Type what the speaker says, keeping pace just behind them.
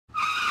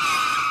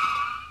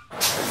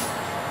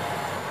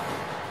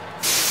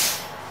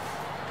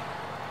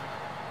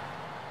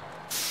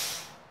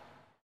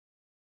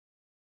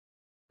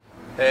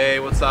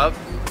Hey, what's up?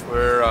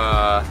 We're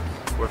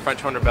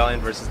French Horn Rebellion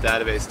versus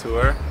Database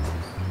Tour.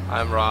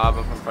 I'm Rob.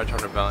 I'm from French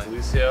Horn Rebellion.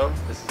 Lucio.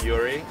 This is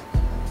Yuri.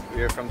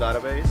 We are from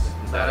Database.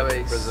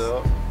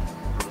 Brazil.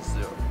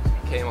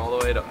 Came all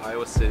the way to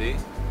Iowa City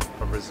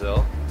from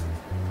Brazil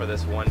for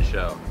this one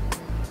show,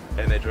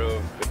 and they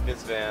drove with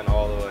this van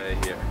all the way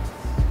here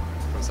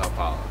from Sao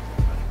Paulo.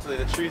 So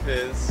the truth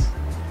is,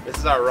 this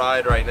is our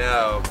ride right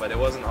now, but it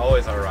wasn't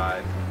always our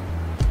ride.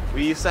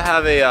 We used to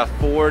have a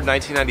Ford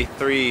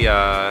 1993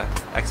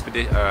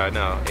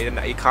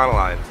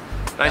 Econoline.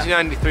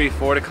 1993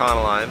 Ford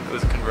Econoline. It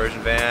was a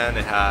conversion van.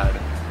 It had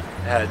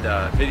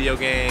video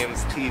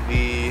games,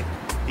 TV,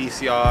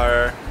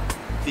 VCR,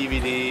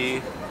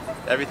 DVD,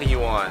 everything you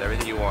want,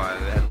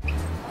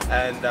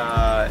 And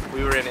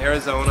we were in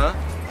Arizona,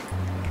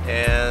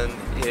 and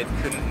it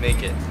couldn't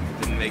make it.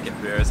 It didn't make it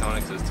through Arizona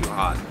because it was too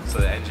hot. So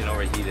the engine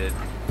overheated,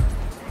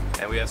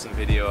 and we have some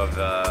video of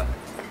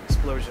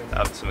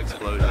some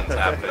explosions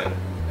happening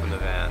from the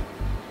van.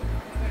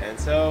 And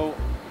so,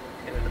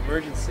 in an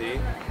emergency,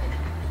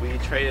 we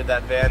traded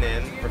that van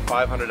in for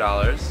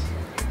 $500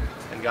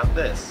 and got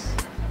this.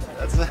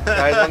 That's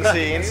guys want to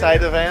see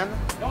inside the van?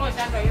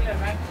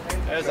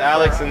 There's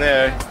Alex in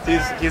there.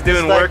 He's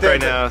doing work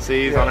right now.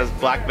 See, he's on his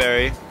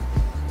BlackBerry.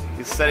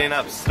 He's setting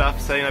up stuff,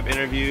 setting up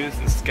interviews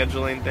and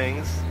scheduling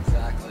things.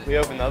 Exactly. We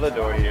open the other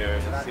door here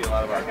and see a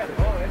lot of our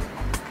equipment.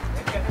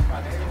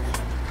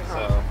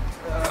 So,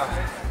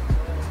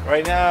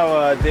 right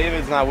now,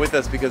 David's not with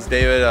us because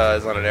David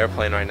is on an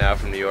airplane right now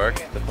from New York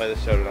to play the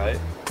show tonight.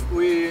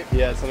 He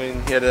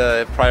had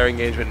a prior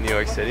engagement in New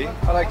York City.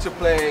 I like to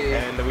play.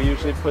 And we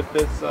usually put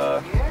this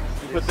up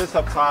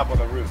top on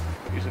the roof.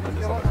 We usually put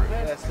this on the roof.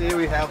 Yeah, see,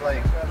 we have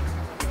like,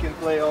 we can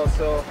play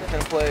also. We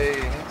can play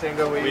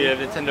Nintendo Wii. We have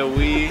Nintendo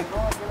Wii.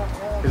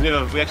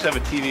 Because we actually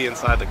have a TV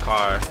inside the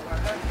car.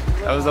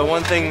 That was the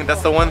one thing.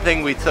 That's the one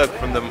thing we took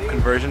from the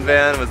conversion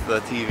van was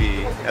the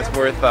TV. That's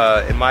worth,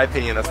 in my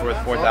opinion, that's worth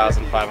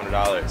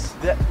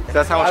 $4,500.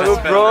 That's how much I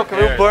spent. I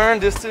will burn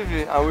this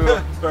TV. I will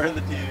burn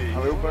the TV. I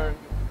will burn.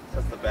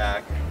 That's the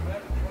back.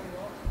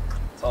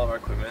 That's all of our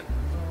equipment.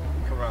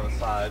 Come around the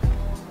side.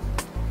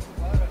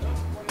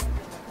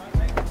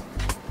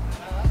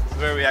 This is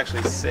where we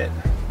actually sit.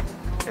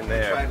 In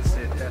there. Try to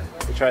sit, yeah.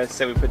 We try to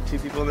sit. We put 2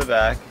 people in the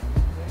back.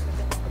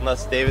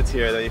 Unless David's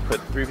here, then you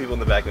put 3 people in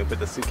the back and we put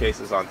the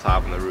suitcases on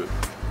top on the roof.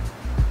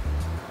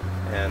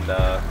 And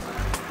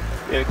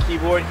we have a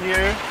keyboard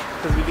here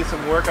because we do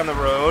some work on the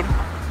road.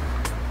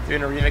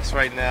 Doing a remix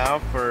right now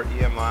for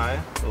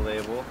EMI, the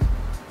label.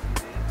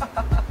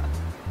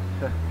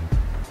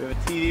 We have a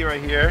TV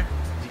right here,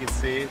 as you can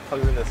see,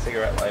 plugged in the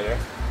cigarette lighter.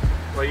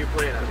 What are you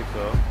playing at? Pretty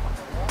cool.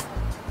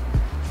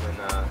 And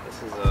this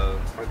is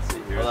let's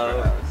see here.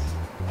 Hello.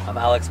 I'm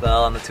Alex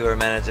Bell. I'm the tour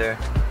manager.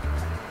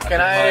 Can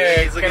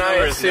I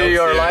see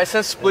your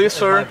license, please,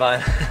 sir?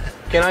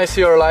 Can I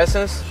see your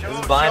license? This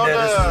is binder.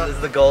 This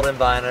is the golden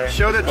binder.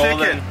 Show the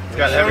ticket.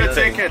 Show the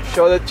ticket.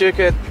 Show the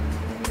ticket.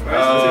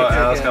 Oh,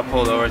 Alex got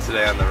pulled over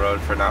today on the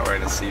road for not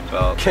wearing a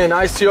seatbelt. Can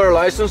I see your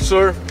license,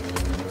 sir?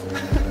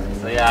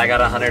 So yeah, I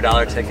got a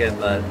 $100 ticket,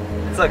 but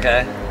it's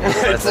okay. He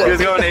was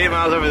going 8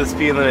 miles over the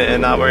speed limit and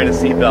not wearing a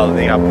seatbelt, and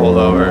he got pulled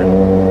over.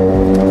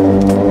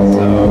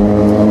 So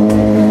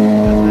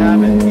doesn't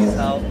happen. These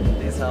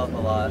help a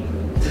lot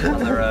on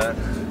the road.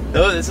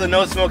 It's a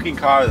no smoking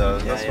car though.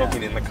 There's no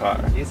smoking in the car.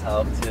 These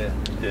help too.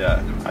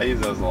 Yeah, I use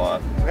those a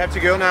lot. We have to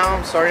go now.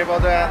 I'm sorry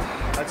about that.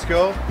 Let's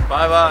go.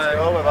 Bye bye. Let's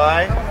go. Bye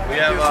bye. We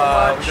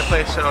can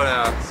play a show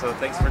now. So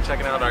thanks for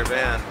checking out our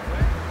van.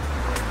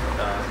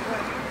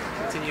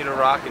 Continue to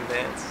rock and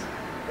dance.